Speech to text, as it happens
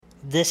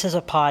This is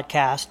a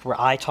podcast where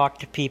I talk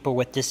to people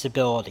with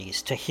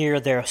disabilities to hear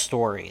their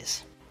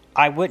stories.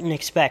 I wouldn't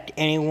expect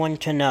anyone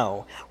to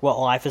know what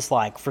life is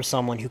like for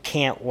someone who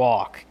can't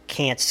walk,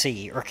 can't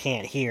see, or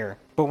can't hear.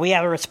 But we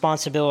have a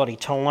responsibility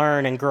to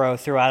learn and grow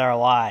throughout our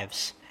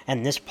lives,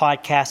 and this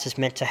podcast is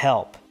meant to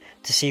help,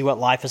 to see what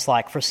life is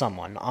like for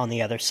someone on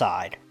the other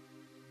side.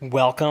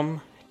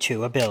 Welcome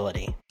to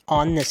Ability.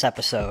 On this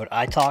episode,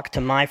 I talk to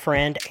my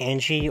friend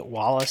Angie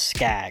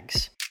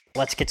Wallace-Skaggs.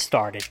 Let's get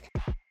started.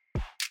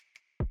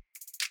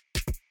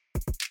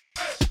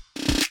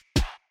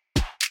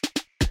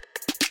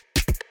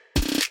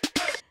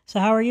 So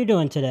how are you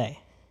doing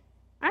today?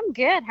 I'm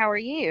good. How are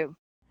you?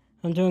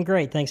 I'm doing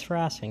great. Thanks for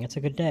asking. It's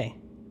a good day.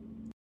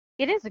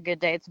 It is a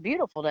good day. It's a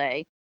beautiful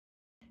day.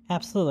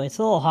 Absolutely. It's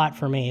a little hot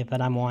for me, but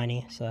I'm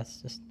whiny, so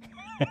that's just...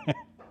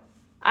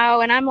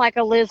 Oh, and I'm like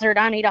a lizard.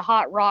 I need a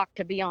hot rock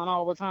to be on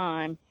all the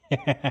time.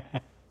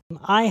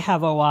 I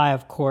have OI,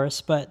 of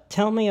course, but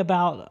tell me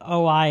about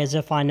OI as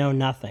if I know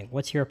nothing.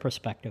 What's your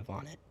perspective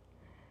on it?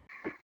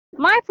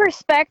 My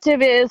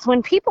perspective is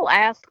when people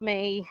ask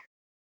me,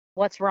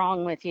 what's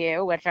wrong with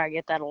you, which I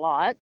get that a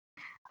lot,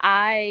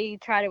 I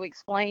try to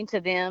explain to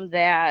them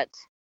that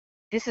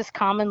this is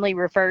commonly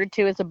referred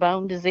to as a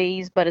bone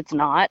disease, but it's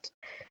not.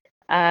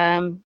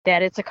 That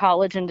it's a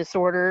collagen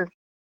disorder,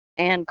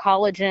 and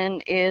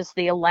collagen is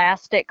the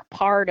elastic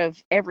part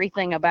of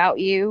everything about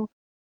you,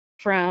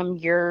 from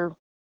your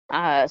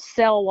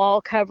cell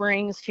wall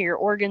coverings to your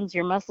organs,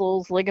 your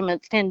muscles,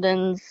 ligaments,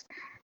 tendons.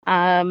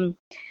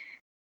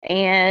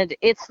 And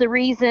it's the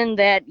reason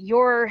that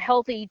your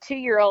healthy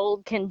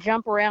 2-year-old can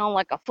jump around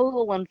like a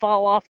fool and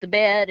fall off the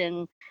bed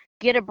and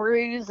get a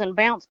bruise and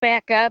bounce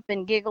back up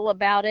and giggle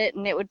about it.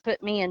 And it would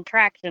put me in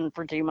traction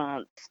for 2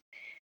 months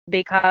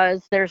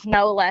because there's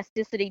no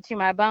elasticity to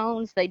my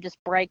bones. They just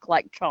break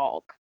like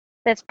chalk.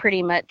 That's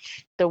pretty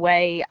much the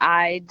way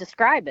I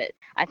describe it.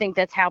 I think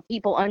that's how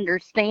people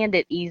understand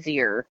it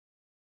easier.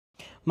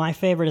 My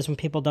favorite is when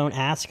people don't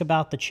ask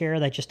about the chair,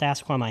 they just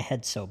ask why my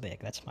head's so big.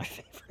 That's my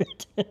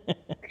favorite.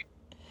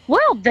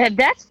 Well,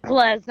 that's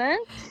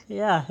pleasant.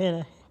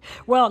 Yeah.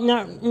 Well,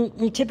 no,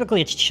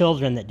 typically it's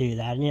children that do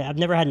that. And, I've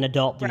never had an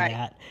adult do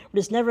that. But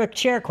it's never a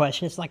chair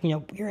question. It's like,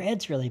 your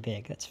head's really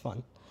big. That's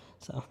fun.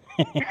 So,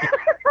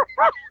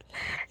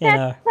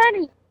 That's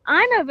funny.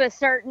 I'm of a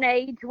certain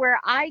age where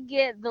I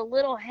get the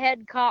little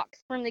head cocks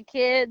from the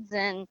kids,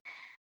 and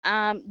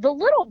the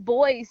little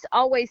boys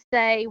always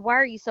say, "Why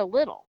are you so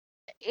little?"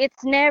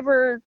 It's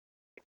never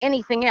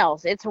anything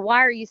else. It's, "Why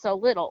are you so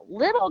little?"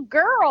 Little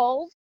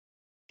girls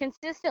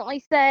consistently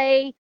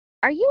say,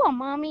 "Are you a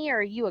mommy or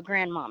are you a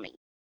grandmommy?"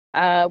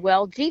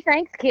 Well, gee,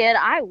 thanks, kid.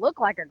 I look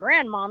like a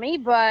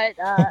grandmommy, but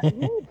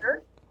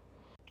neither.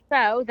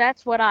 So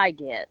that's what I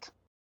get.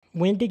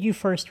 When did you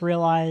first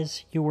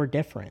realize you were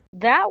different?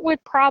 That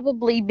would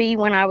probably be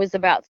when I was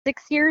about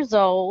 6 years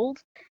old.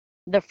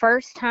 The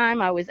first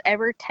time I was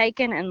ever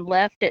taken and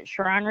left at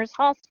Shriners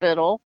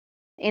Hospital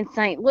in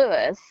St.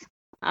 Louis.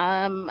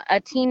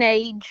 A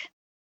teenage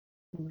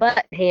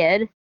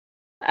butthead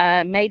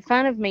made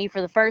fun of me for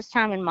the first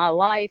time in my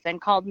life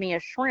and called me a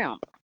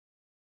shrimp.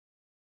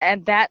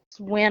 And that's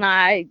when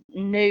I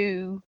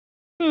knew,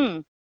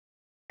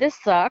 this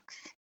sucks.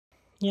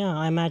 Yeah,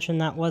 I imagine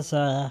that was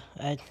as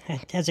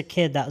a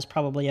kid, that was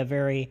probably a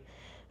very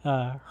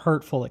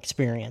hurtful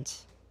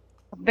experience.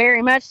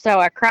 Very much so.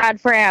 I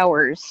cried for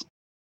hours.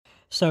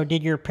 So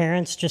did your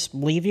parents just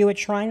leave you at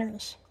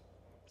Shriners?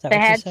 Is that They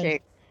what you had said? to.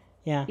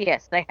 Yeah.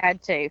 Yes, they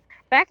had to.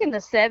 Back in the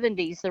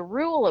 70s, the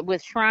rule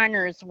with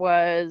Shriners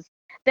was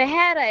they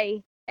had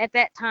at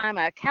that time,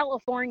 a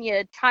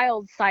California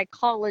child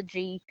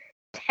psychology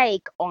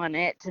take on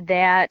it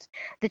that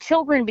the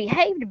children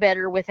behaved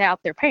better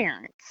without their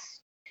parents.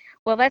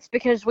 Well, that's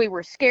because we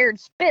were scared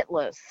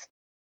spitless.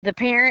 The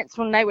parents,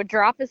 when they would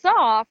drop us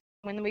off,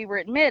 when we were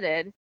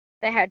admitted,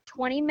 they had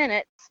 20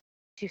 minutes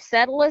to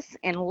settle us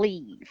and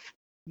leave.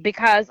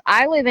 Because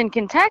I live in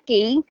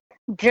Kentucky,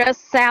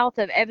 just south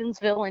of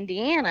Evansville,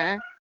 Indiana,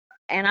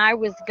 and I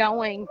was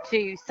going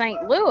to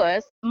St.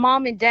 Louis,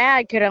 Mom and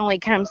Dad could only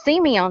come see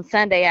me on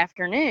Sunday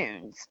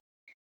afternoons.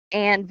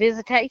 And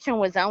visitation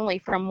was only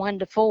from 1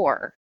 to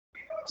 4.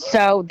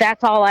 So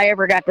that's all I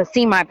ever got to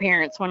see my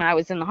parents when I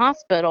was in the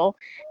hospital.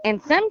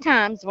 And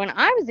sometimes when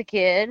I was a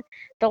kid,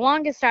 the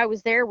longest I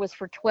was there was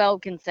for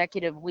 12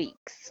 consecutive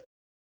weeks.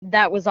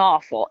 That was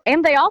awful.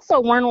 And they also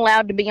weren't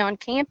allowed to be on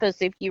campus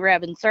if you were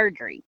having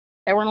surgery.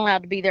 They weren't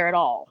allowed to be there at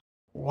all.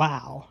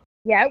 Wow.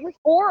 Yeah, it was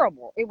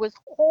horrible. It was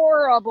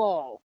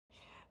horrible.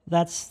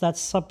 That's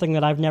something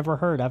that I've never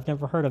heard. I've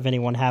never heard of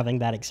anyone having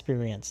that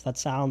experience. That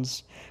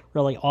sounds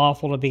really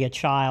awful to be a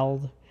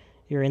child.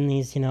 You're in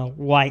these,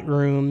 white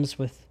rooms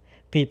with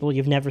people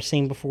you've never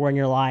seen before in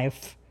your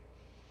life.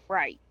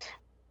 Right.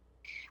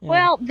 Yeah.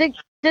 Well,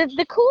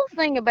 the cool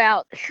thing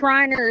about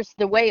Shriners,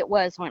 the way it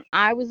was when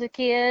I was a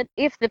kid,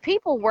 if the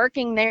people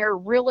working there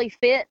really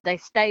fit, they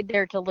stayed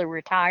there till they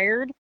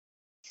retired.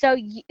 So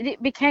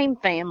it became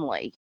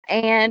family.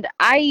 And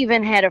I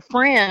even had a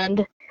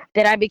friend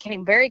that I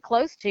became very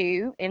close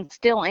to and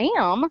still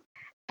am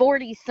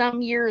 40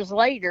 some years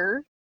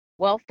later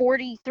well,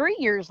 43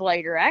 years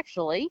later,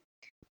 actually.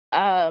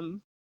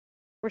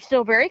 We're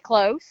still very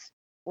close.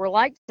 We're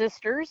like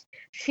sisters.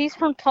 She's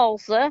from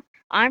Tulsa.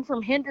 I'm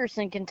from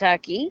Henderson,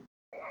 Kentucky.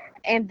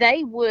 And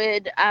they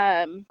would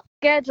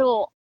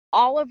schedule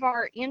all of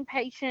our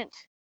inpatient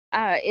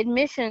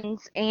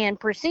admissions and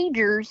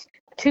procedures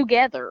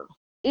together.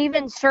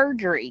 Even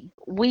surgery,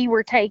 we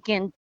were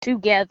taken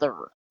together.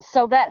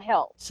 So that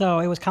helped. So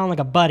it was kind of like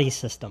a buddy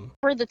system.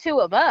 For the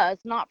two of us,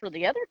 not for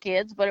the other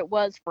kids, but it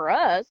was for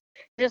us,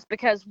 just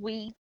because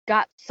we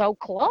got so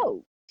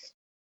close.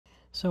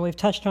 So we've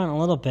touched on it a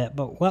little bit,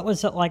 but what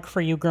was it like for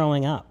you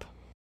growing up?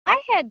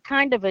 I had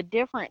kind of a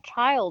different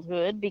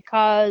childhood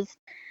because,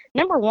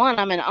 number one,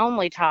 I'm an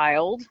only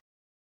child.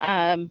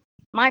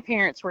 My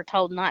parents were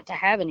told not to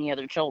have any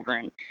other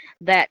children.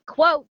 That,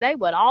 quote, they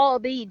would all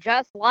be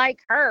just like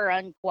her,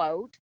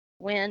 unquote,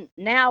 when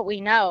now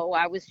we know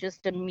I was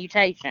just a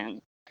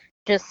mutation.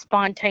 Just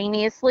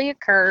spontaneously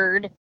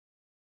occurred.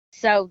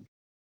 So,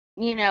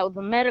 the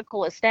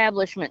medical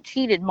establishment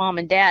cheated mom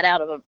and dad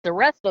out of the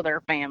rest of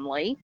their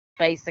family,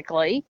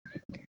 basically.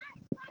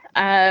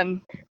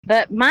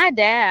 But my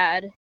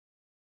dad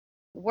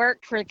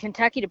worked for the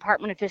Kentucky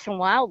Department of Fish and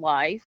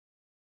Wildlife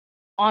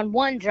on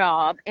one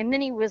job, and then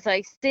he was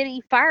a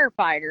city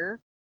firefighter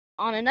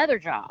on another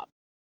job.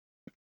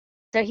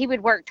 So he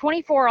would work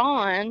 24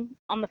 on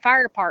the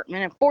fire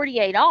department and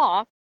 48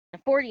 off.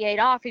 And 48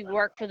 off, he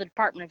worked for the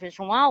Department of Fish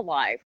and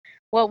Wildlife.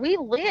 Well, we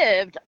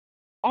lived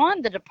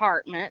on the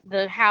department.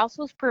 The house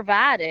was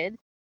provided,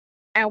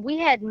 and we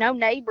had no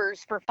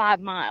neighbors for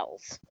 5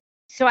 miles.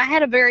 So I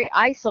had a very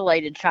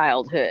isolated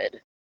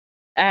childhood,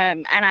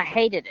 and I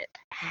hated it.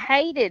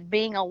 Hated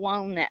being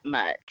alone that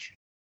much.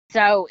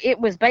 So it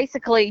was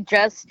basically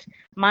just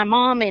my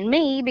mom and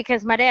me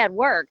because my dad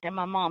worked and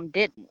my mom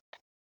didn't.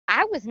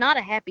 I was not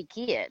a happy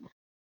kid.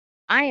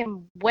 I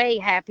am way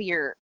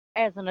happier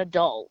as an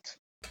adult.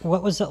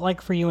 What was it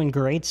like for you in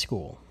grade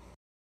school?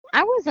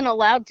 I wasn't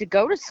allowed to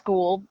go to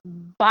school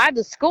by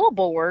the school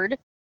board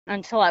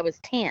until I was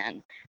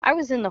 10. I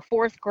was in the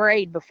 4th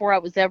grade before I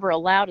was ever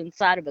allowed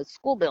inside of a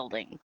school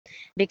building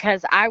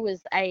because I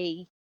was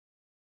an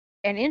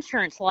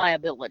insurance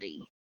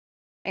liability,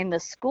 and the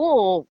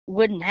school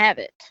wouldn't have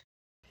it.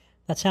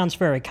 That sounds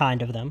very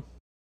kind of them.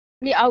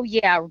 Yeah, oh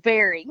yeah,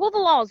 very. Well, the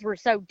laws were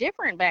so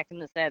different back in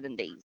the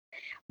 70s.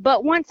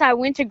 But once I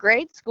went to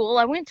grade school,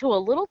 I went to a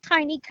little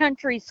tiny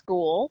country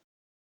school,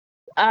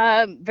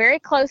 very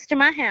close to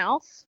my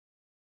house.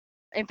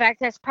 In fact,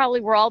 that's probably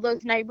where all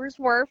those neighbors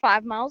were,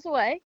 5 miles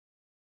away.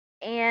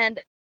 And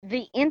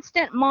the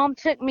instant mom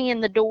took me in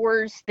the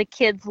doors, the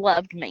kids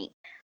loved me.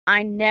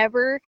 I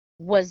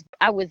was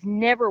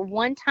never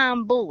one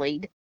time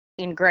bullied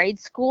in grade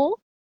school.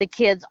 The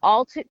kids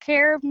all took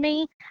care of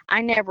me.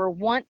 I never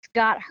once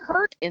got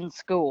hurt in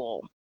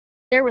school.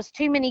 There was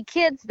too many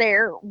kids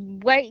there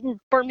waiting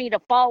for me to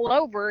fall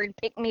over and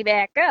pick me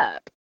back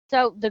up.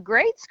 So the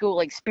grade school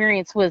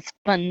experience was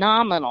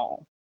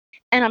phenomenal.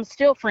 And I'm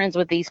still friends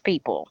with these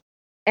people.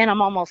 And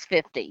I'm almost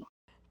 50.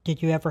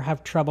 Did you ever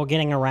have trouble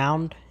getting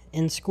around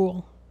in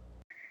school?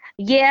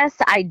 Yes,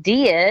 I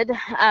did.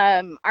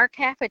 Our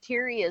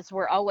cafeterias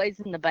were always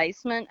in the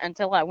basement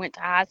until I went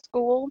to high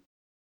school.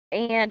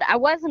 And I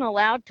wasn't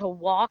allowed to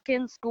walk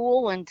in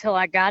school until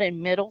I got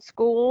in middle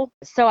school.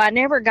 So I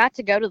never got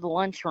to go to the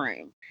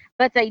lunchroom.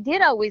 But they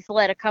did always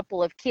let a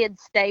couple of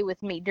kids stay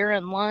with me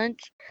during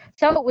lunch.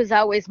 So it was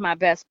always my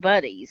best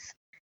buddies.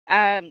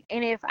 And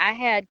if I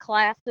had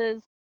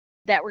classes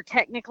that were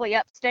technically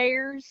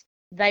upstairs,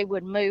 they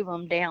would move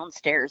them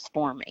downstairs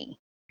for me.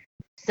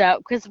 So,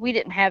 because we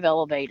didn't have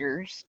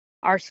elevators.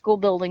 Our school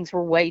buildings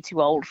were way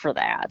too old for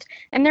that.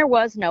 And there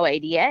was no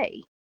ADA.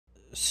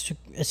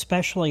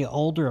 Especially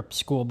older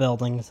school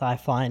buildings, I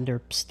find,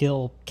 are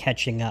still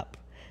catching up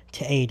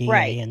to ADA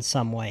right. in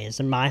some ways.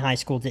 And my high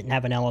school didn't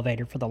have an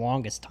elevator for the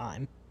longest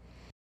time.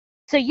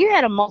 So you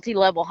had a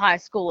multi-level high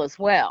school as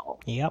well?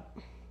 Yep.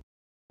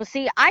 Well,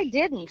 see, I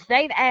didn't.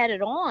 They've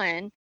added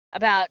on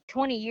about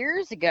 20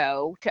 years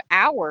ago to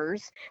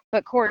ours. But,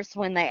 of course,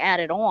 when they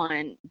added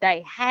on,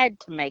 they had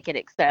to make it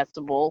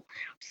accessible.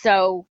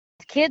 So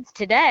kids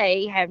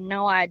today have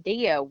no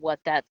idea what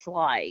that's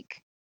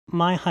like.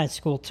 My high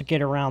school, to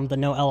get around the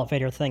no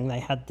elevator thing, they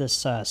had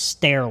this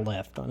stair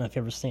lift. I don't know if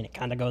you've ever seen it. It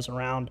kind of goes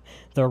around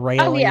the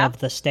railing of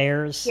the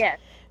stairs. Yes.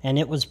 And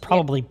it was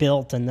probably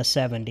built in the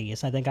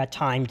 70s. I think I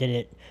timed it.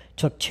 It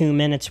took 2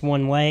 minutes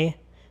one way.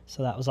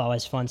 So that was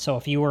always fun. So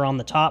if you were on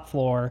the top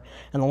floor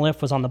and the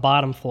lift was on the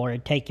bottom floor,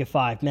 it'd take you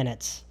 5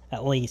 minutes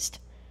at least.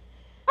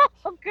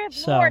 Oh, good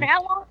Lord.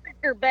 How long was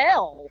your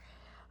bell?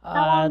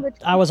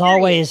 I was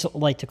always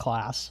late to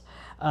class.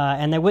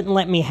 And they wouldn't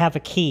let me have a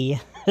key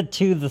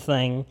to the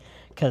thing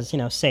because,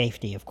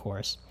 safety, of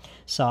course.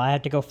 So I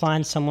had to go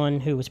find someone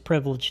who was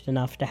privileged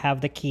enough to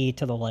have the key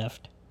to the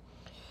lift.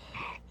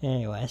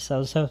 Anyway, so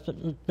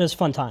it was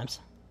fun times.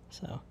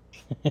 So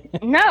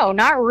No,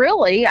 not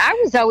really. I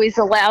was always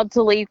allowed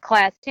to leave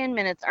class 10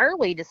 minutes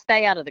early to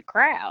stay out of the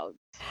crowd.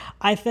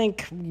 I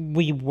think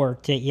we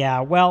worked it,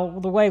 yeah. Well,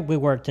 the way we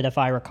worked it, if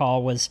I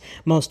recall, was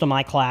most of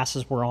my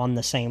classes were on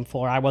the same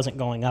floor. I wasn't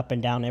going up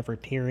and down every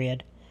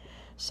period,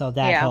 so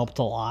that Yeah. helped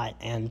a lot.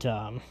 And,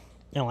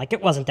 like,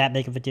 it wasn't that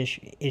big of a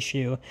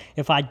issue.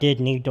 If I did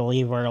need to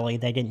leave early,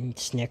 they didn't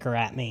snicker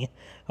at me,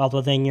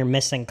 other than you're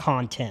missing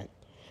content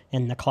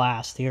in the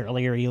class the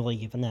earlier you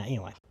leave, and that,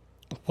 anyway.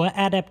 What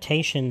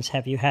adaptations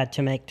have you had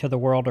to make to the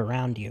world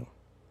around you?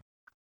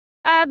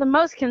 The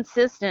most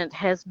consistent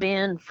has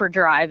been for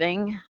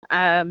driving.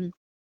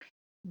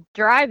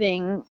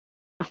 Driving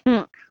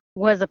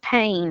was a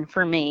pain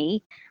for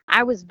me.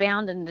 I was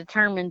bound and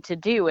determined to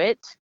do it.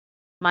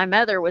 My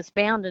mother was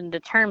bound and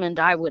determined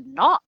I would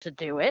not to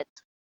do it.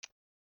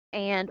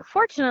 And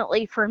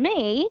fortunately for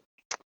me,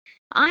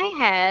 I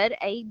had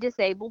a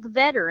disabled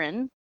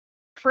veteran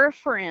for a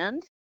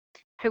friend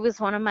who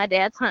was one of my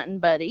dad's hunting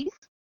buddies.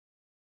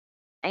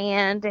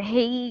 And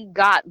he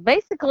got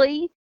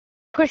basically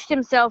pushed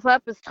himself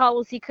up as tall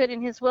as he could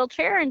in his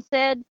wheelchair and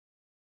said,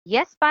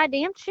 yes, by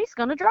damn, she's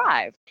going to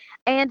drive.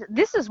 And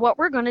this is what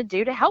we're going to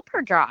do to help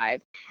her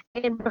drive.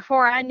 And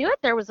before I knew it,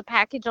 there was a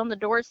package on the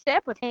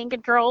doorstep with hand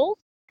controls.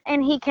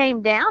 And he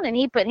came down and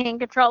he put hand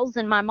controls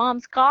in my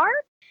mom's car,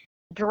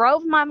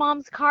 drove my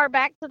mom's car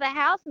back to the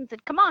house and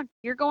said, come on,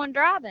 you're going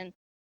driving.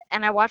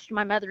 And I watched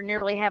my mother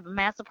nearly have a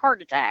massive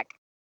heart attack.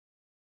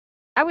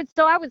 I would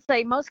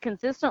say most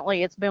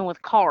consistently it's been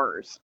with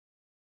cars.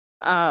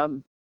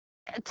 To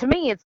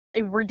me, it's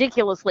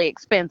ridiculously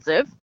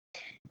expensive.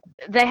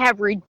 They have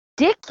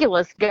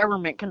ridiculous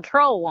government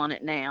control on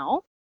it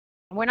now.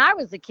 When I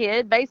was a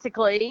kid,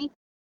 basically,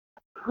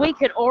 we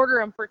could order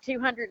them for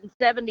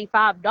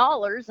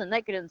 $275 and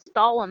they could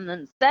install them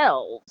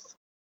themselves.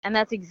 And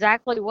that's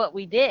exactly what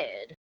we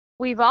did.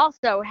 We've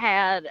also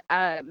had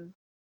a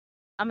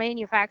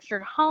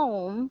manufactured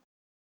home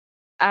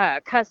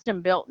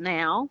custom built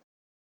now.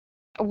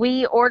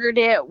 We ordered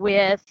it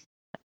with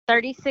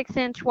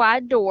 36-inch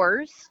wide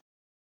doors.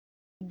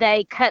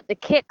 They cut the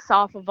kicks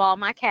off of all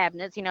my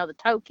cabinets, the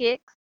toe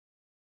kicks.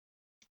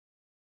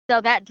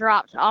 So that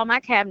dropped all my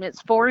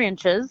cabinets 4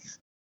 inches.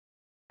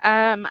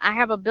 I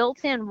have a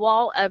built-in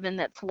wall oven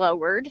that's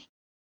lowered.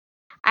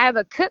 I have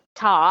a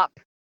cooktop,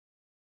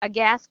 a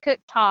gas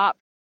cooktop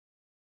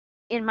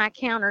in my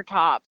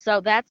countertop, so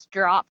that's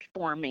dropped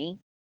for me.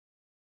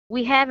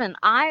 We have an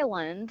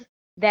island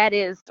that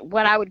is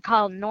what I would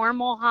call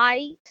normal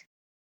height,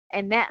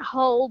 and that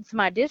holds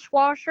my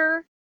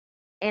dishwasher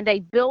and a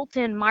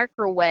built-in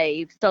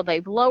microwave, so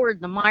they've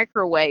lowered the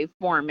microwave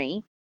for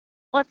me.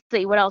 Let's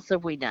see, what else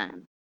have we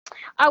done?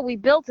 Oh, we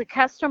built a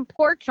custom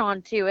porch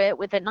onto it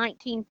with a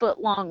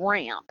 19-foot long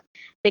ramp,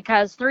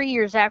 because 3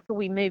 years after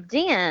we moved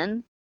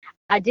in,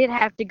 I did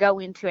have to go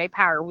into a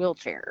power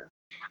wheelchair.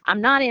 I'm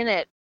not in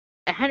it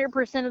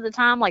 100% of the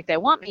time like they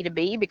want me to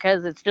be,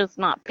 because it's just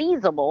not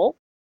feasible.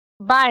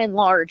 By and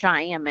large,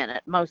 I am in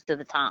it most of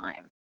the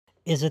time.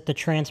 Is it the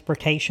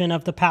transportation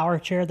of the power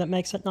chair that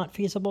makes it not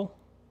feasible?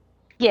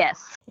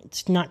 Yes.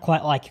 It's not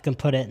quite like you can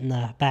put it in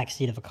the back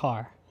seat of a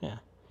car. Yeah.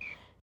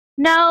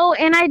 No,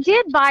 and I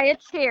did buy a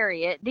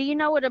chariot. Do you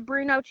know what a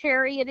Bruno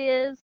chariot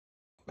is?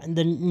 And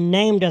the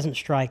name doesn't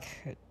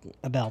strike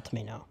a bell to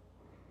me, no.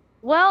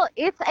 Well,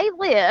 it's a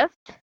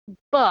lift,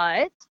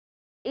 but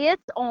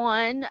it's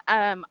on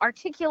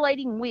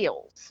articulating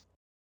wheels.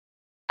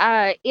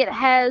 It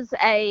has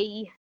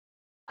a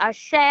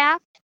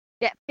shaft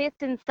that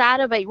fits inside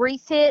of a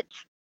reese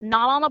hitch,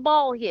 not on a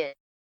ball hitch.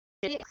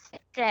 It's a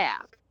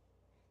shaft.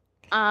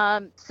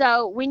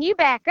 So when you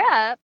back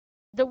up,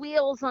 the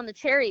wheels on the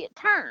chariot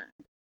turn,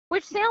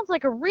 which sounds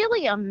like a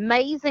really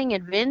amazing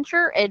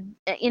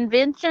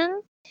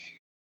invention,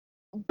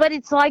 but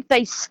it's like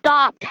they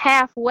stopped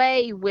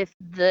halfway with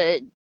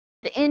the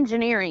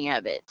engineering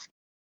of it.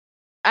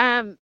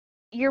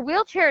 Your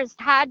wheelchair is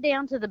tied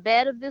down to the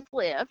bed of this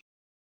lift,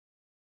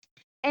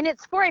 and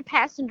it's for a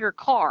passenger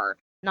car,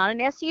 not an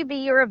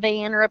SUV or a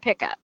van or a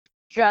pickup,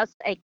 just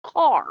a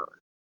car.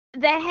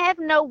 They have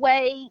no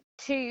way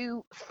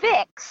to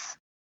fix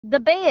the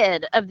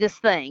bed of this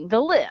thing, the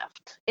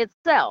lift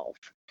itself.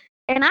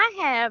 And I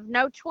have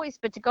no choice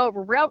but to go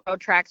over railroad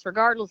tracks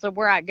regardless of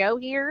where I go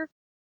here.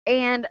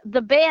 And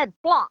the bed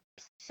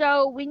flops.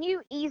 So when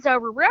you ease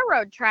over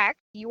railroad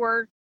tracks,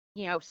 your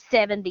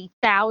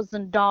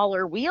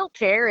 $70,000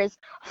 wheelchair is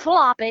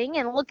flopping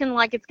and looking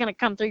like it's going to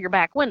come through your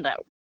back window.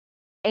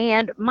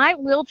 And my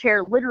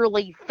wheelchair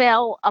literally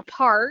fell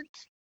apart,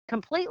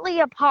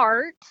 completely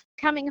apart,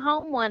 coming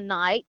home one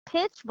night,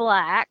 pitch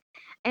black.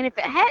 And if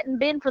it hadn't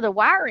been for the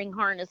wiring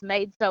harness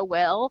made so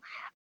well,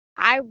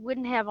 I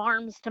wouldn't have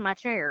arms to my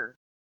chair,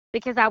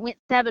 because I went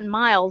 7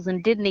 miles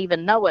and didn't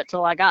even know it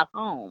till I got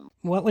home.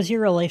 What was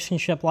your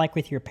relationship like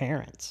with your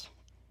parents?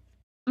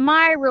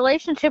 My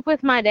relationship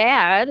with my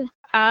dad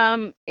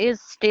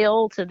is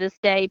still to this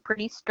day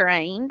pretty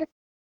strained.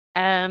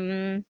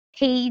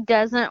 He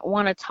doesn't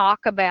want to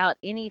talk about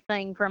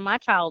anything from my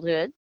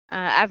childhood.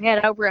 I've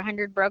had over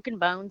 100 broken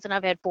bones and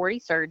I've had 40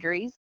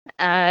 surgeries.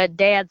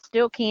 Dad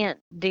still can't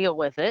deal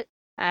with it.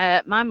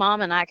 My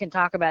mom and I can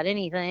talk about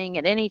anything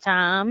at any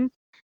time,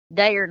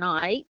 day or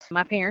night.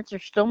 My parents are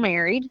still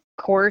married.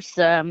 Of course,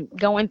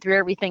 going through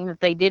everything that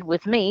they did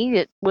with me,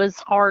 it was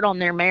hard on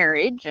their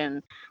marriage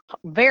and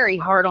very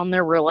hard on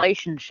their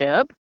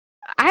relationship.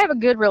 I have a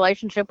good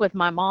relationship with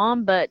my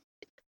mom, but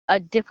a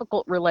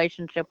difficult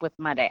relationship with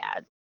my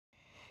dad.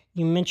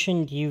 You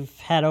mentioned you've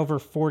had over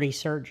 40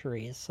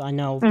 surgeries. I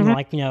know,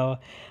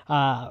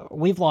 Mm-hmm.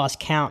 we've lost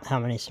count how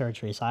many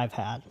surgeries I've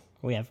had.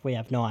 We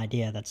have no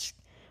idea. That's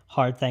a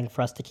hard thing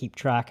for us to keep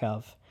track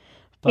of.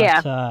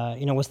 Yeah.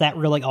 But, was that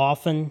really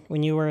often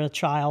when you were a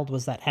child?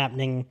 Was that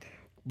happening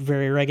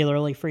very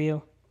regularly for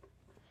you?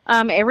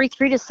 Every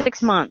 3 to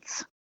 6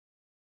 months.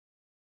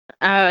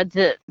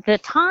 The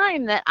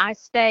time that I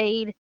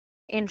stayed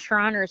in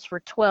Shriners for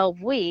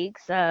 12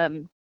 weeks,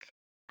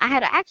 I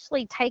had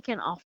actually taken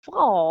a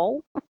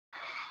fall,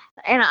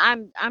 and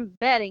I'm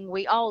betting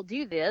we all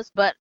do this,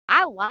 but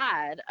I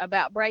lied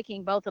about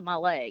breaking both of my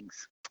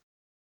legs.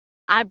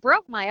 I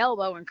broke my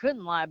elbow and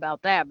couldn't lie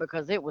about that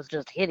because it was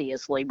just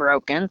hideously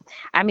broken.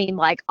 I mean,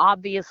 like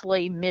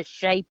obviously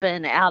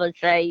misshapen, out of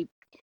shape.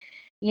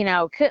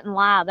 Couldn't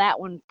lie that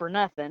one for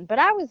nothing. But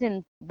I was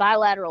in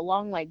bilateral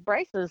long leg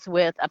braces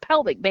with a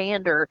pelvic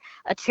band or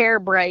a chair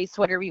brace,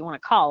 whatever you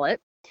want to call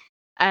it,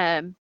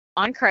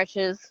 on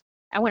crutches.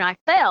 And when I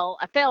fell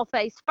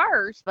face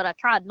first, but I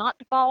tried not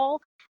to fall.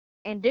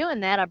 And doing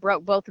that, I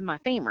broke both of my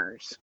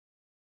femurs.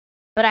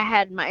 But I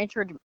had my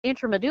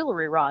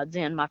intramedullary rods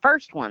in, my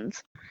first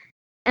ones.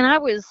 And I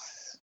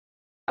was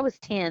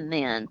 10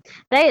 then.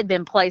 They had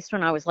been placed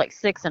when I was like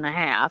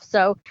 6.5.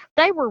 So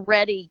they were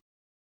ready.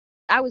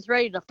 I was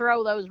ready to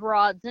throw those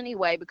rods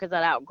anyway because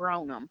I'd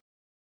outgrown them.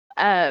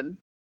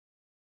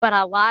 But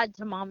I lied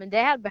to mom and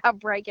dad about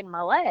breaking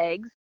my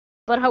legs,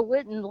 but I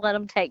wouldn't let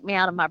them take me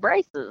out of my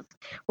braces,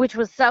 which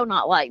was so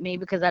not like me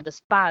because I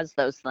despise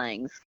those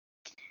things.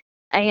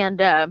 And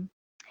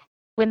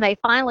when they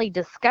finally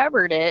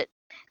discovered it,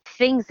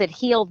 things had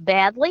healed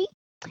badly.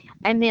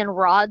 And then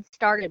rods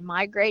started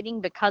migrating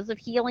because of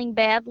healing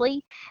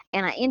badly.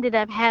 And I ended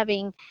up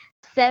having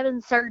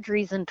 7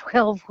 surgeries in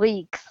 12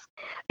 weeks.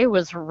 It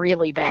was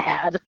really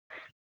bad.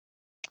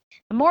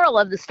 The moral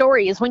of the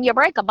story is when you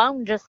break a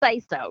bone, just say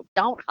so.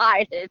 Don't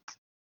hide it.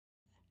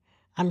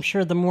 I'm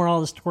sure the moral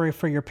of the story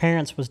for your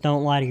parents was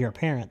don't lie to your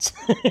parents.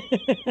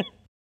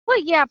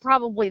 Well, yeah,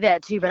 probably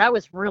that too, but I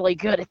was really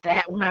good at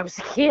that when I was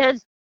a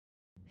kid.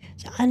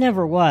 I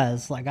never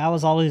was. Like, I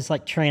was always,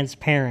 like,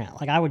 transparent.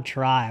 Like, I would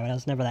try, but I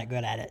was never that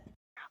good at it.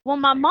 Well,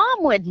 my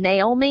mom would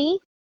nail me,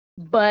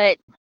 but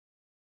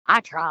I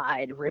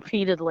tried.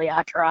 Repeatedly,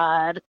 I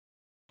tried.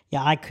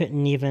 Yeah, I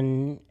couldn't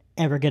even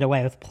ever get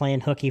away with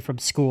playing hooky from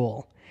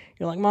school.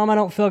 You're like, Mom, I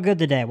don't feel good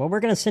today. Well, we're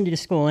going to send you to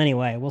school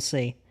anyway. We'll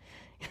see.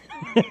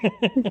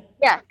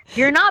 Yeah,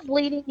 you're not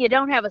bleeding. You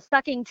don't have a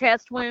sucking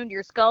chest wound.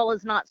 Your skull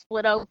is not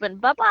split open.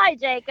 Bye-bye,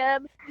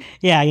 Jacob.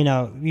 Yeah, you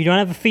don't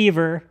have a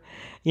fever.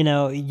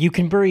 You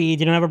can breathe.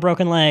 You don't have a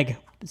broken leg.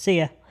 See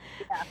ya.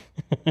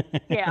 Yeah.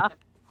 Yeah.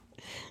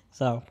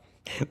 So,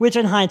 which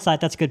in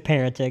hindsight, that's good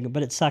parenting,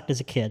 but it sucked as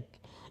a kid.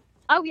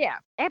 Oh, yeah,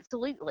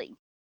 absolutely.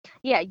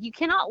 Yeah, you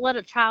cannot let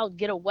a child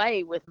get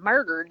away with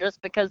murder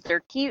just because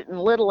they're cute and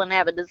little and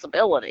have a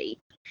disability.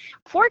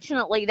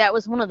 Fortunately, that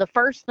was one of the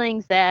first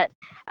things that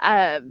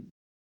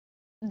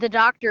the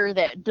doctor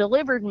that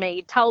delivered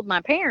me told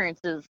my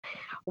parents is,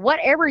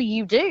 whatever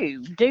you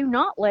do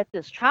not let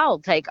this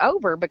child take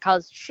over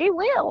because she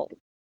will.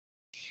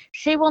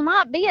 She will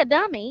not be a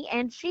dummy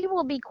and she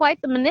will be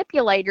quite the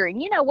manipulator.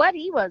 And you know what?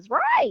 He was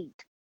right.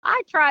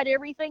 I tried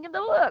everything in the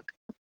book.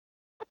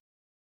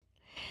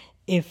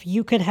 If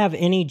you could have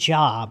any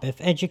job,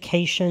 if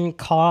education,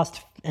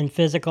 cost, and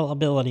physical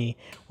ability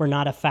were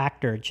not a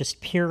factor,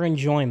 just pure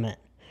enjoyment,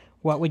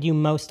 what would you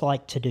most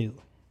like to do?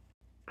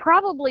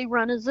 Probably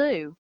run a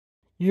zoo.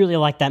 You really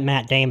like that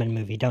Matt Damon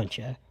movie, don't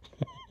you?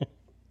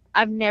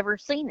 I've never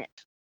seen it.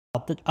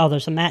 Oh,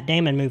 there's a Matt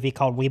Damon movie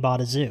called We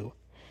Bought a Zoo.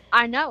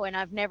 I know, and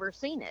I've never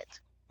seen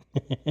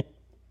it.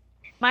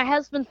 My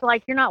husband's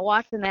like, you're not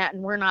watching that,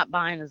 and we're not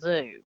buying a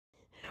zoo.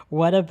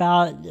 What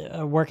about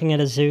working at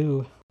a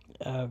zoo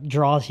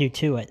draws you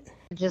to it?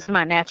 Just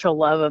my natural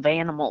love of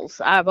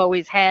animals. I've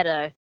always had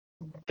a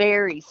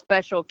very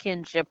special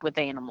kinship with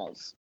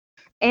animals,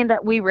 and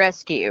that we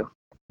rescue.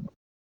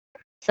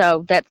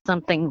 So that's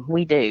something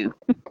we do.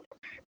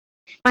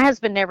 My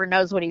husband never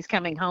knows what he's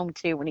coming home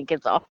to when he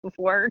gets off of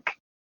work.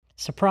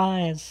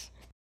 Surprise.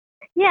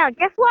 Yeah,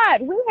 guess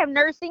what? We have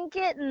nursing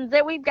kittens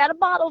that we've got a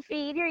bottle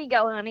feed. Here you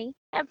go, honey.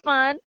 Have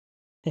fun.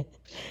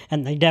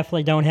 And they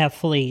definitely don't have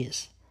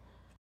fleas.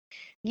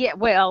 Yeah,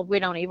 well, we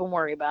don't even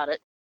worry about it.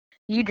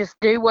 You just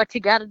do what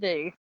you got to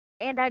do.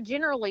 And I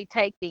generally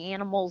take the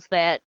animals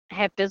that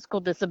have physical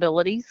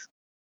disabilities.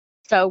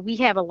 So we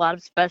have a lot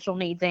of special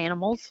needs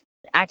animals.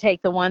 I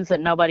take the ones that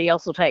nobody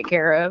else will take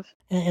care of.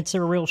 It's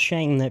a real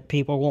shame that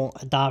people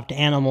won't adopt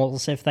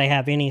animals if they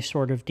have any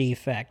sort of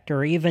defect,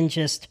 or even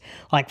just,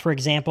 like, for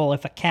example,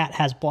 if a cat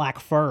has black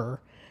fur,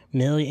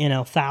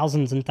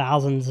 thousands and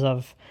thousands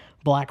of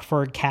black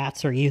furred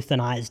cats are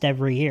euthanized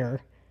every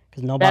year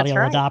because nobody That's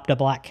will right. adopt a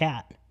black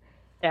cat.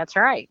 That's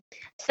right.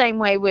 Same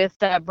way with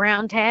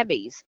brown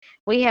tabbies.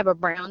 We have a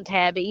brown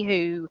tabby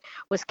who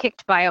was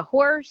kicked by a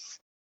horse.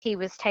 He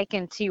was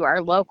taken to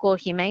our local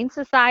humane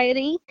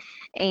society,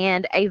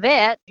 and a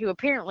vet who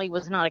apparently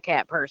was not a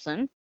cat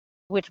person,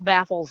 which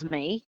baffles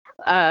me,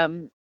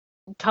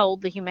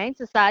 told the humane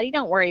society,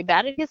 "Don't worry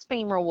about it. His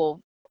femur will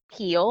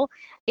heal."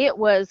 It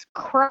was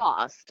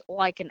crossed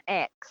like an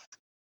X.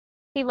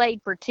 He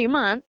laid for 2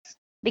 months,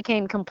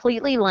 became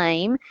completely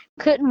lame,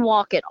 couldn't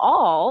walk at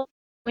all.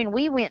 When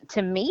we went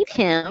to meet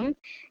him,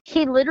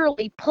 he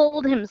literally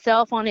pulled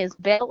himself on his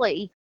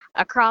belly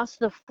across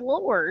the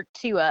floor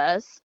to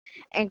us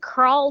and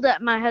crawled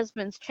up my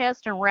husband's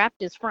chest and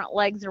wrapped his front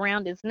legs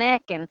around his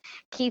neck. And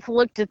Keith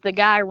looked at the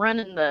guy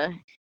running the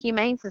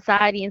Humane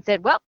Society and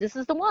said, "Well, this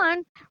is the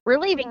one. We're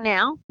leaving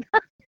now."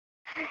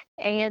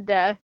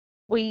 And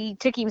we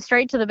took him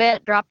straight to the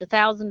vet, dropped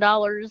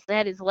 $1,000,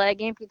 had his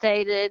leg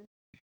amputated,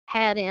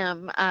 had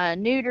him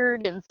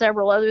neutered and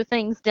several other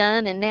things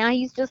done, and now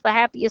he's just the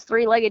happiest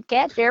three-legged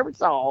cat you ever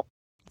saw.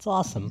 It's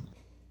awesome.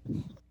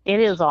 It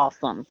is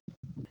awesome.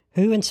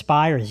 Who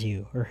inspires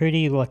you, or who do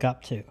you look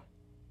up to?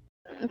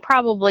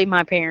 Probably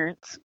my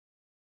parents.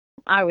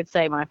 I would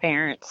say my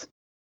parents.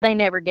 They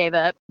never gave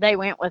up. They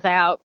went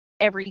without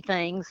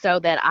everything so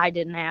that I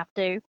didn't have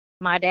to.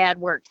 My dad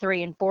worked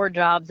 3 and 4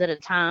 jobs at a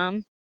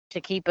time to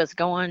keep us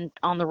going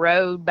on the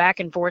road back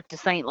and forth to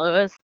St.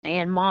 Louis,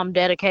 and Mom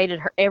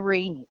dedicated her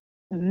every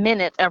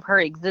minute of her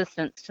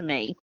existence to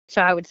me.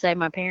 So I would say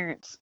my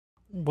parents.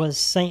 Was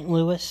St.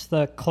 Louis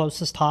the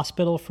closest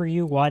hospital for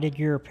you? Why did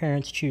your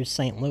parents choose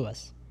St.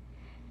 Louis?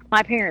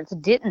 My parents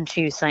didn't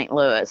choose St.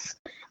 Louis.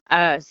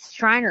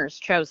 Shriners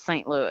chose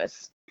St.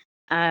 Louis.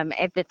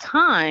 At the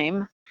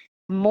time,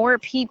 more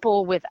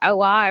people with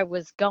OI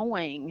was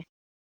going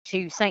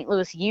to St.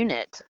 Louis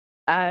unit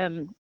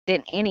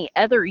than any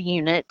other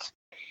unit.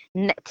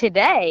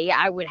 Today,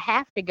 I would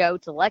have to go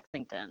to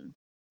Lexington.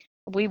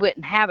 We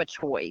wouldn't have a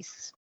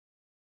choice.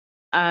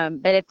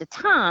 But at the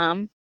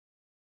time,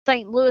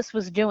 St. Louis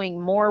was doing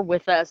more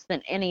with us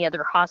than any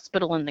other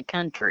hospital in the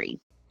country.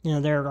 You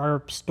know, there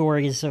are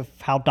stories of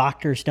how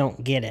doctors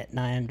don't get it, and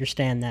I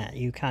understand that.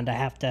 You kind of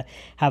have to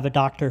have a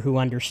doctor who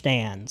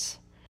understands.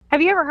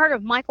 Have you ever heard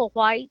of Michael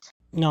White?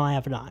 No, I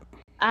have not.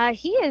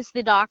 He is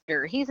the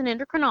doctor. He's an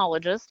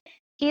endocrinologist.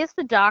 He is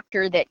the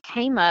doctor that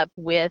came up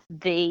with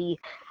the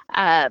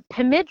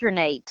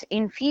pomegranate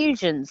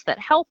infusions that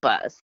help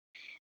us.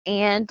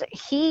 And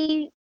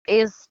he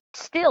is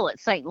still at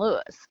St.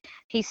 Louis.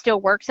 He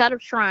still works out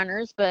of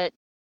Shriners, but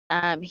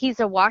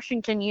he's a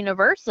Washington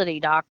University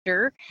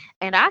doctor,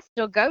 and I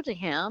still go to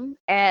him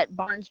at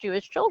Barnes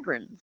Jewish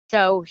Children's.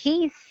 So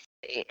he's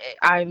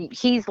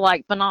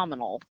like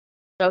phenomenal.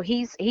 So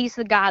he's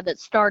the guy that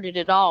started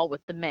it all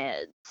with the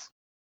meds.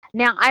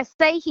 Now, I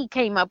say he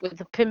came up with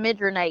the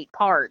pomegranate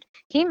part.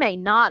 He may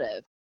not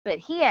have, but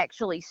he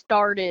actually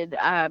started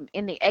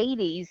in the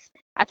 80s,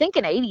 I think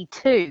in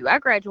 82. I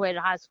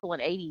graduated high school in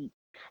 80.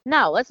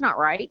 No, that's not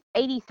right.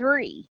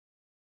 83,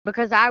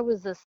 because I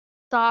was a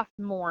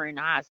sophomore in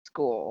high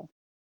school.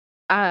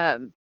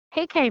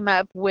 He came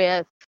up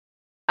with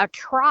a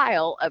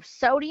trial of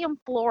sodium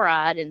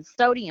fluoride and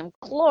sodium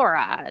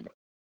chloride,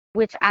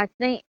 which I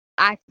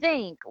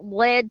think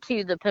led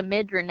to the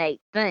pomegranate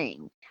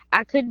thing.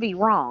 I could be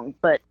wrong,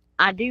 but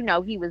I do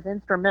know he was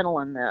instrumental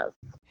in this.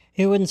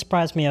 It wouldn't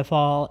surprise me at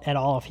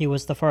all if he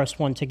was the first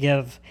one to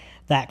give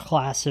that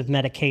class of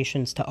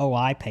medications to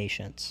OI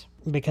patients.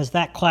 Because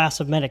that class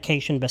of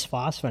medication,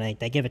 bisphosphonate,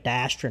 they give it to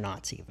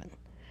astronauts even.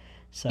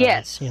 So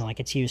yes.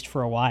 It's used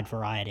for a wide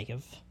variety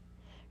of,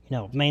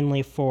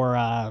 mainly for,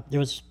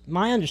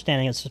 my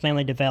understanding is it's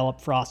mainly developed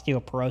for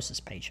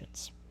osteoporosis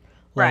patients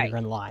later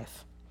in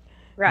life.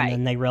 Right. And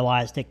then they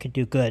realized it could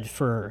do good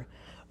for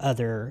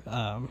other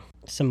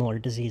similar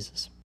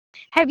diseases.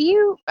 Have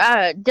you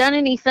done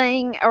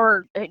anything,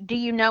 or do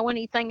you know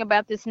anything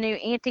about this new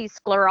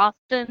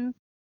anti-sclerostin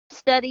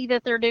study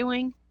that they're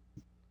doing?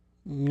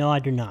 No, I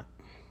do not.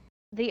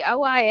 The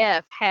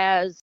OIF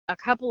has a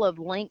couple of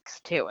links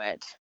to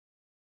it.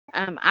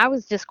 I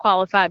was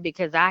disqualified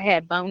because I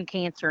had bone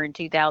cancer in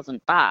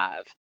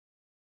 2005,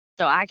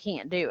 so I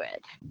can't do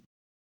it.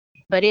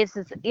 But it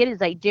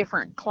is a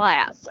different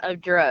class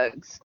of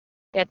drugs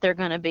that they're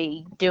going to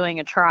be doing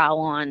a trial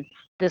on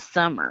this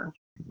summer.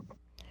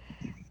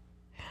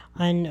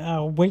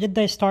 And when did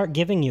they start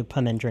giving you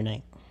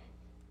pomegranate?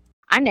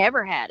 I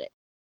never had it.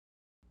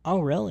 Oh,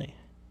 really?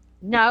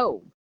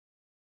 No.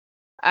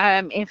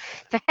 In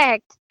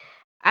fact,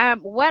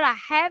 what I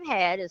have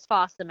had is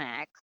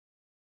Fosamax.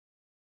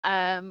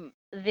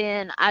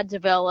 Then I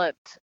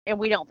developed, and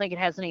we don't think it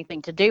has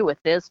anything to do with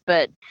this,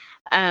 but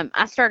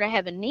I started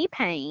having knee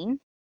pain,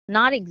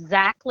 not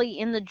exactly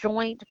in the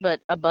joint,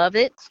 but above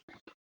it.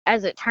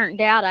 As it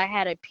turned out, I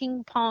had a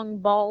ping pong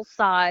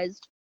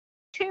ball-sized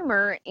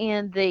tumor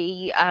in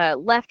the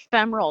left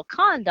femoral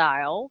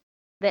condyle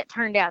that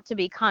turned out to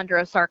be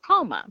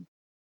chondrosarcoma,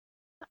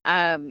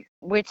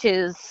 which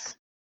is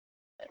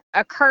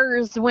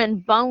occurs when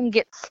bone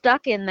gets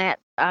stuck in that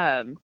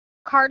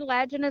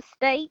cartilaginous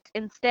state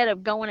instead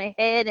of going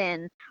ahead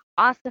and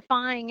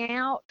ossifying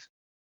out.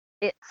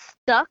 It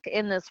stuck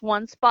in this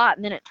one spot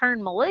and then it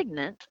turned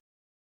malignant.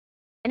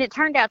 And it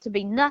turned out to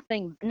be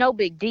nothing, no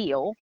big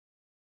deal.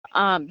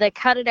 They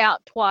cut it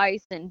out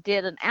twice and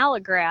did an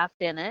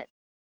allograft in it,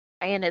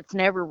 and it's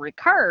never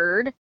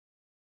recurred.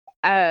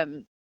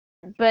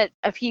 But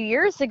a few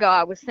years ago,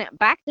 I was sent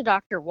back to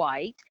Dr.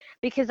 White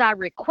because I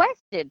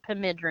requested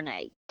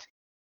pamidronate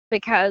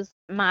because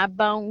my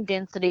bone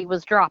density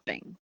was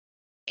dropping.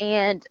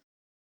 And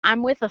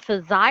I'm with a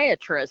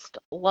physiatrist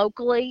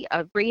locally,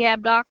 a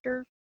rehab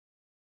doctor,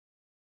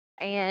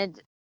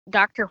 and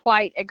Dr.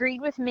 White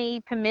agreed with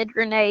me.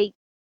 Pamidronate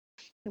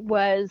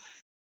was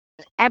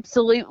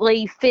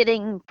absolutely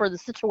fitting for the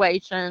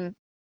situation.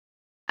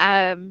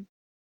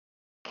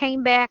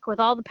 Came back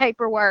with all the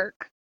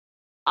paperwork,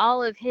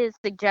 all of his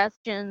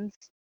suggestions,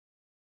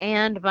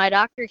 and my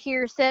doctor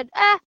here said,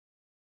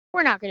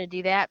 we're not going to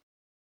do that.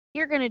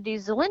 You're going to do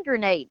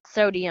zolindronate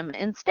sodium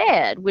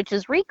instead, which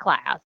is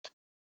reclassed.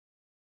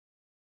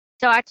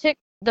 So I took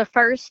the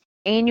first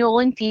annual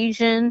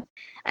infusion,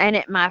 and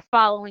at my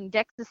following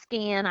DEXA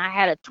scan, I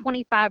had a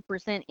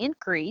 25%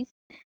 increase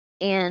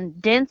in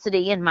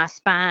density in my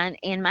spine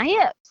and my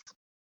hips,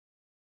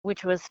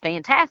 which was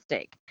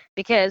fantastic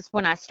because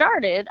when I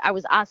started, I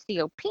was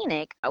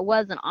osteopenic. I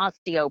wasn't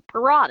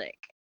osteoporotic.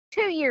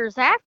 2 years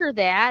after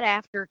that,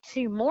 after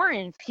 2 more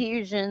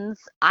infusions,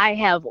 I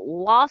have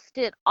lost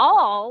it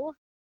all,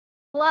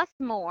 plus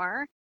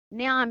more.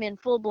 Now I'm in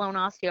full-blown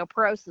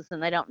osteoporosis,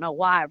 and they don't know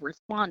why I've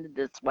responded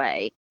this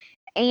way.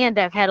 And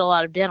I've had a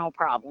lot of dental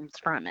problems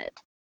from it.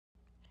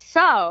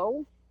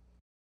 So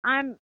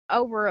I'm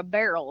over a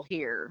barrel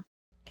here.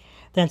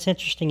 That's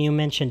interesting you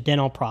mentioned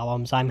dental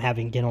problems. I'm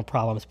having dental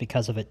problems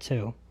because of it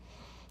too.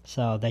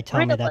 So they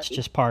tell me that's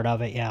just part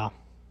of it, yeah.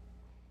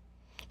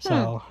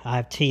 So I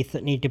have teeth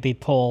that need to be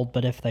pulled,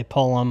 but if they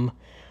pull them,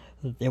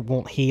 it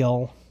won't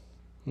heal.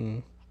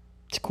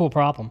 It's a cool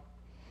problem.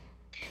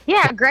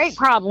 Yeah, great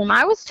problem.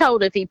 I was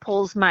told if he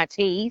pulls my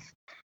teeth,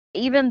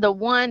 even the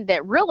one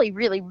that really,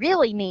 really,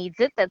 really needs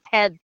it, that's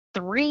had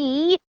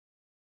 3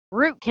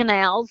 root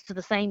canals to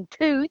the same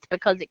tooth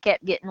because it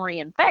kept getting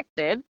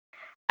reinfected,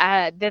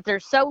 that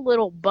there's so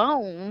little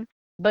bone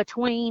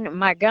between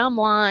my gum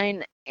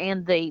line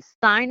and the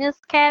sinus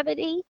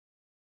cavity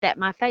that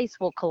my face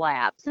will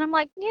collapse. And I'm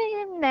like,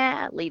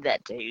 nah, leave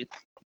that tooth.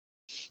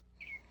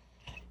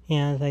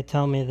 Yeah, they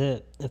tell me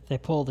that if they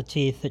pull the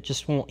teeth, it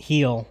just won't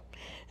heal.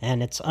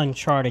 And it's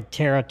uncharted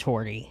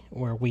territory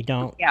where we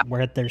don't,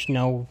 where there's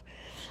nothing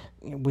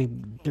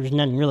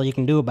really you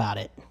can do about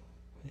it.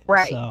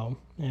 Right. So,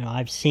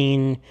 I've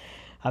seen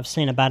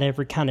about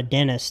every kind of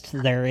dentist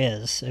there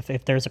is.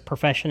 If there's a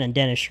profession in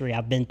dentistry,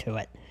 I've been to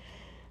it.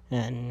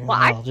 And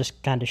they'll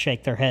just kind of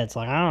shake their heads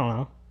like, I don't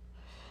know.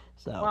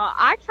 So. Well,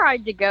 I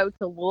tried to go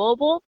to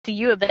Louisville, to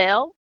U of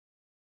L,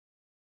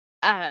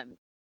 to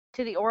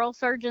the oral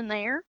surgeon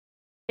there,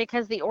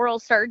 because the oral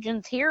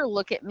surgeons here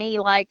look at me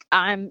like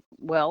I'm,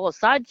 a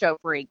sideshow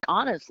freak,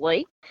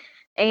 honestly.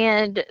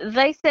 And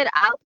they said,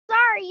 oh,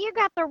 sorry, you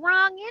got the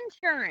wrong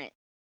insurance.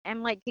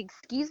 I'm like,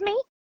 excuse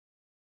me?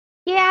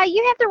 Yeah,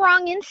 you have the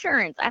wrong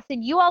insurance. I said,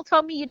 you all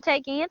told me you'd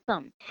take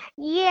Anthem.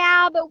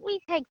 Yeah, but we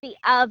take the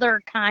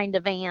other kind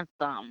of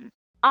Anthem.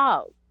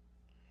 Oh,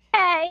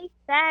 hey,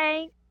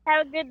 thanks.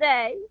 Have a good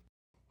day.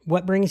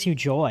 What brings you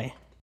joy?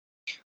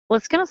 Well,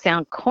 it's going to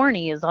sound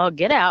corny as all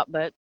get out,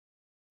 but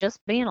just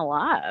being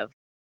alive.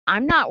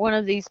 I'm not one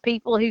of these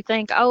people who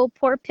think, oh,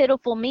 poor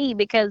pitiful me,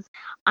 because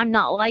I'm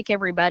not like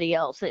everybody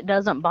else. It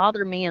doesn't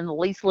bother me in the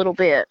least little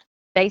bit.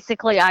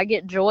 Basically, I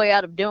get joy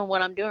out of doing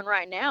what I'm doing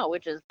right now,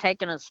 which is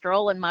taking a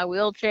stroll in my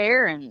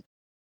wheelchair and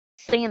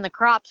seeing the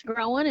crops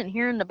growing and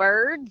hearing the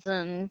birds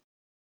and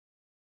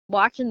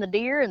watching the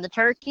deer and the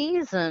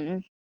turkeys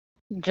and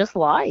just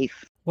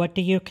life. What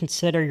do you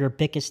consider your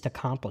biggest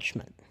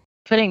accomplishment?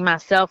 Putting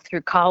myself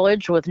through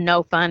college with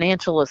no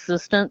financial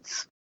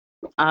assistance,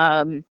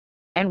 and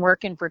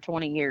working for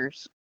 20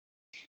 years.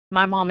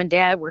 My mom and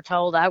dad were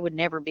told I would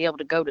never be able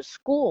to go to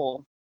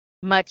school,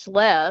 much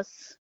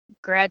less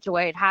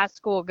graduate high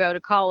school, go to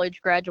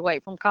college,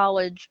 graduate from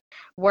college,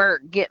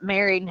 work, get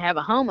married, and have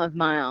a home of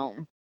my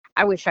own.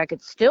 I wish I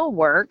could still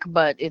work,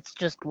 but it's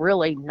just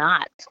really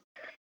not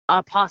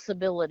a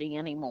possibility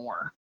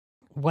anymore.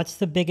 What's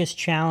the biggest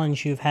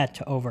challenge you've had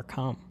to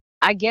overcome?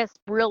 I guess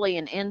really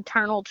an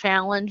internal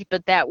challenge,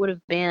 but that would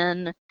have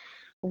been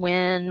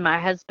when my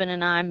husband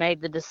and I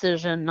made the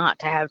decision not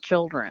to have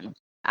children.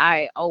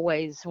 I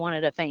always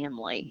wanted a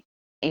family,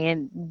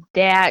 and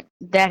that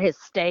has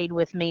stayed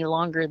with me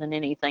longer than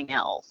anything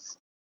else.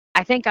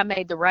 I think I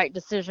made the right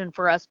decision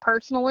for us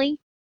personally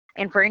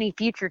and for any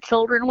future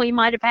children we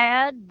might have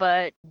had,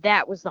 but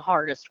that was the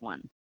hardest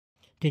one.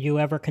 Did you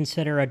ever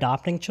consider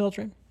adopting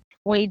children?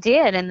 We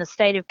did, and the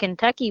state of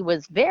Kentucky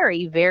was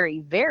very,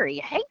 very, very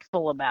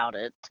hateful about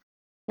it.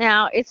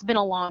 Now, it's been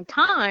a long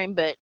time,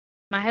 but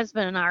my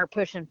husband and I are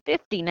pushing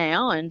 50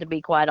 now, and to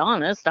be quite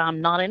honest, I'm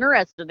not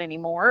interested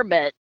anymore.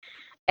 But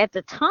at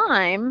the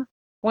time,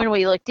 when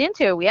we looked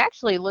into it, we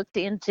actually looked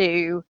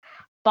into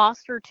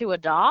foster to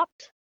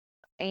adopt.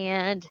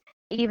 And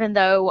even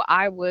though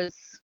I was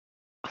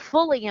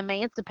fully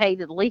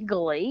emancipated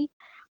legally,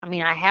 I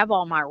mean, I have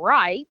all my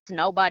rights.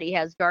 Nobody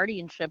has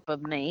guardianship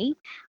of me.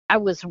 I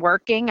was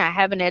working. I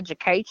have an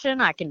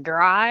education. I can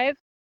drive.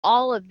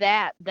 All of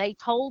that. They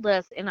told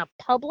us in a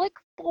public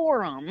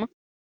forum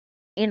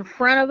in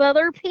front of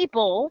other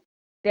people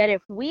that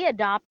if we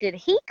adopted,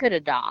 he could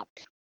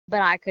adopt,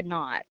 but I could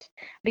not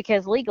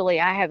because legally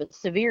I have a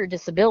severe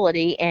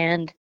disability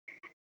and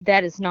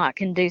that is not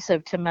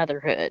conducive to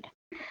motherhood.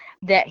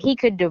 That he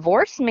could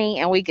divorce me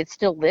and we could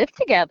still live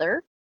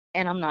together,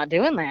 and I'm not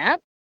doing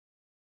that.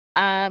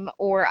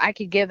 Or I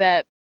could give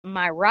up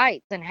my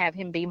rights and have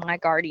him be my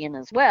guardian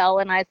as well.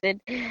 And I said,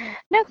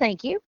 no,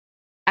 thank you.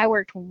 I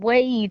worked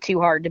way too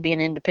hard to be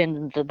an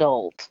independent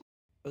adult.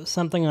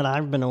 Something that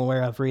I've been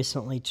aware of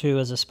recently, too,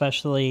 is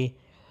especially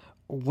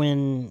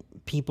when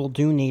people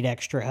do need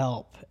extra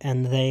help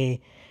and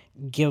they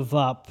give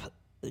up,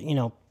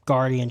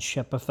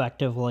 guardianship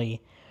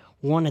effectively.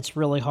 One, it's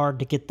really hard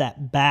to get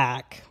that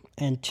back.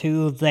 And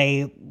two,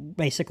 they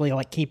basically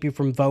keep you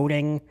from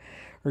voting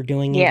or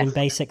doing even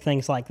basic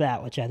things like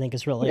that, which I think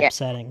is really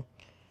upsetting.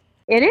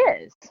 It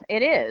is.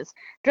 It is.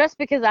 Just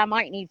because I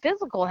might need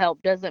physical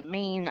help doesn't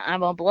mean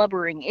I'm a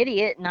blubbering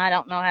idiot and I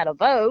don't know how to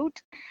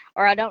vote,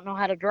 or I don't know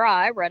how to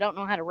drive, or I don't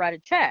know how to write a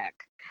check.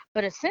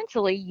 But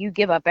essentially, you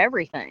give up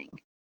everything.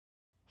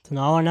 It's an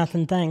all or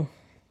nothing thing.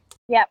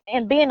 Yeah,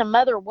 and being a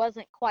mother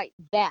wasn't quite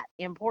that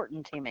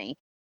important to me.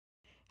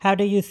 How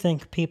do you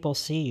think people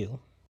see you?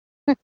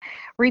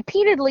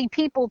 Repeatedly,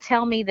 people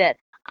tell me that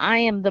I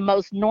am the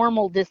most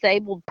normal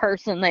disabled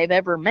person they've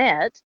ever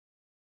met.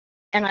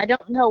 And I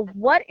don't know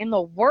what in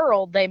the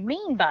world they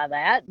mean by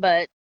that,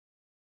 but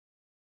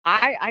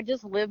I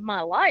just live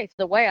my life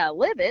the way I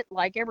live it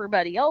like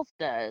everybody else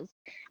does.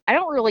 I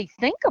don't really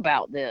think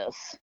about this.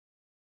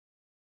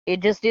 It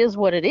just is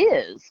what it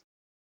is.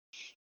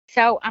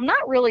 So I'm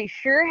not really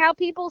sure how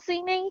people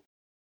see me.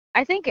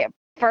 I think at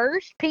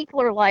first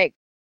people are like,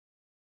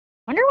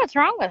 wonder what's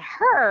wrong with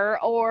her,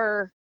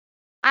 or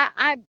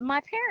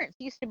my parents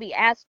used to be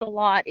asked a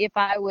lot if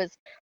I was,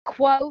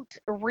 quote,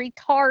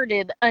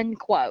 retarded,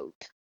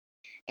 unquote.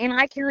 And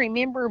I can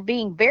remember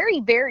being very,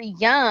 very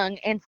young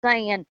and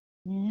saying,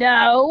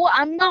 no,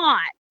 I'm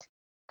not.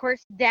 Of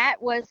course, that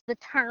was the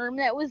term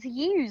that was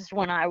used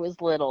when I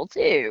was little,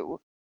 too.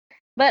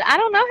 But I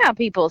don't know how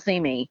people see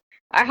me.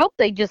 I hope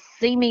they just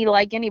see me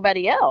like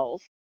anybody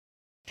else.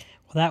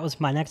 Well, that was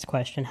my next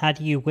question. How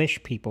do you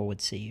wish people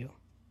would see you?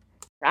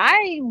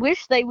 I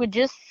wish they would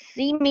just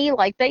see me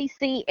like they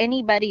see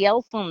anybody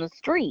else on the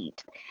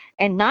street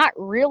and not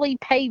really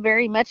pay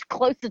very much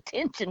close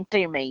attention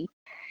to me.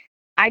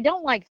 I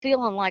don't like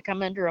feeling like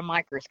I'm under a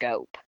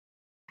microscope.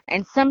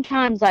 And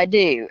sometimes I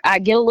do. I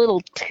get a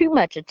little too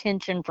much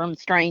attention from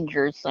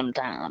strangers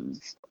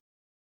sometimes.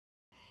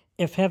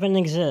 If heaven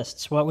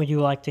exists, what would you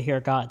like to hear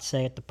God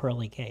say at the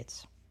pearly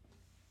gates?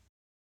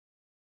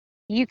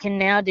 You can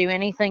now do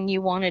anything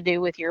you want to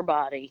do with your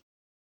body.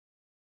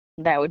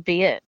 That would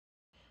be it.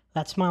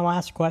 That's my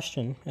last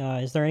question.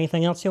 Is there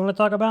anything else you want to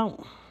talk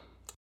about?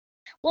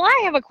 Well,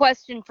 I have a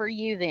question for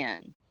you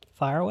then.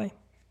 Fire away.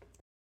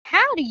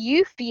 How do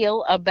you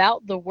feel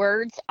about the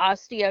words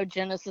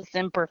osteogenesis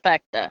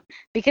imperfecta?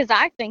 Because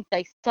I think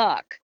they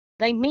suck.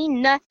 They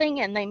mean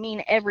nothing and they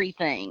mean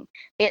everything.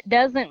 It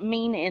doesn't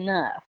mean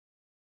enough.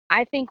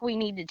 I think we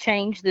need to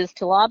change this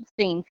to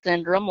Lobstein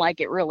syndrome like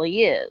it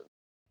really is.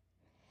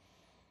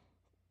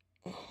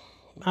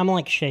 I'm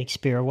like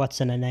Shakespeare.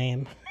 What's in a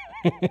name?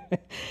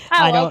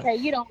 Okay.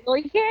 You don't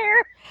really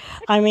care.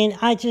 I mean,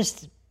 I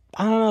don't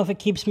know if it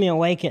keeps me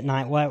awake at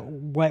night.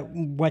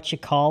 What you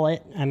call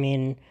it? I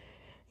mean,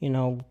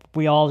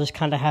 we all just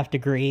kind of have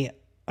to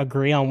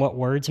agree on what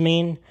words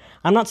mean.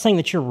 I'm not saying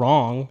that you're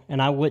wrong,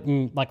 and I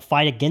wouldn't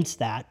fight against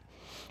that,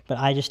 but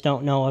I just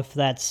don't know if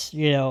that's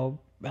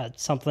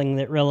something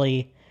that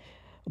really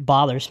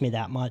bothers me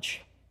that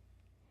much.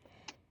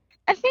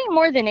 I think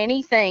more than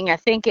anything, I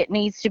think it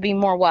needs to be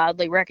more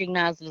widely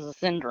recognized as a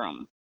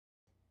syndrome.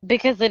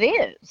 Because it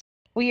is.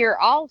 We are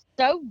all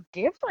so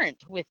different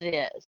with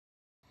this.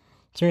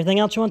 Is there anything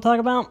else you want to talk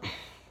about?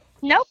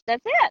 Nope,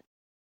 that's it.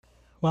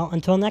 Well,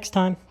 until next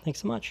time, thanks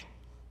so much.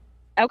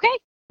 Okay,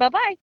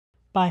 bye-bye.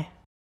 Bye.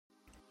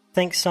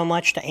 Thanks so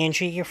much to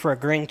Angie for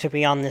agreeing to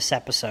be on this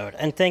episode,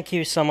 and thank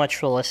you so much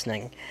for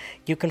listening.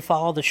 You can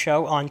follow the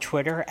show on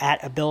Twitter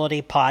at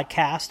Ability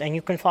Podcast, and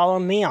you can follow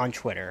me on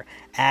Twitter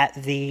at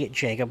the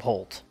Jacob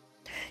Holt.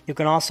 You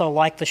can also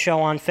like the show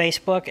on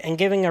Facebook and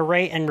giving a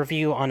rate and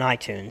review on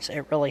iTunes.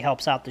 It really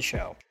helps out the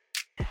show.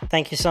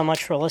 Thank you so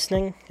much for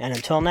listening, and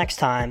until next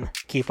time,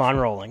 keep on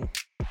rolling.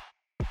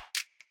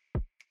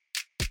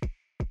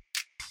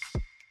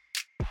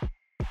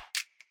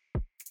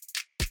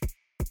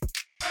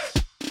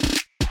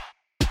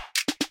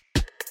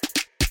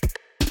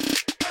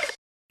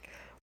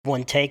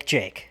 One take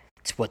Jake.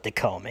 It's what they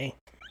call me.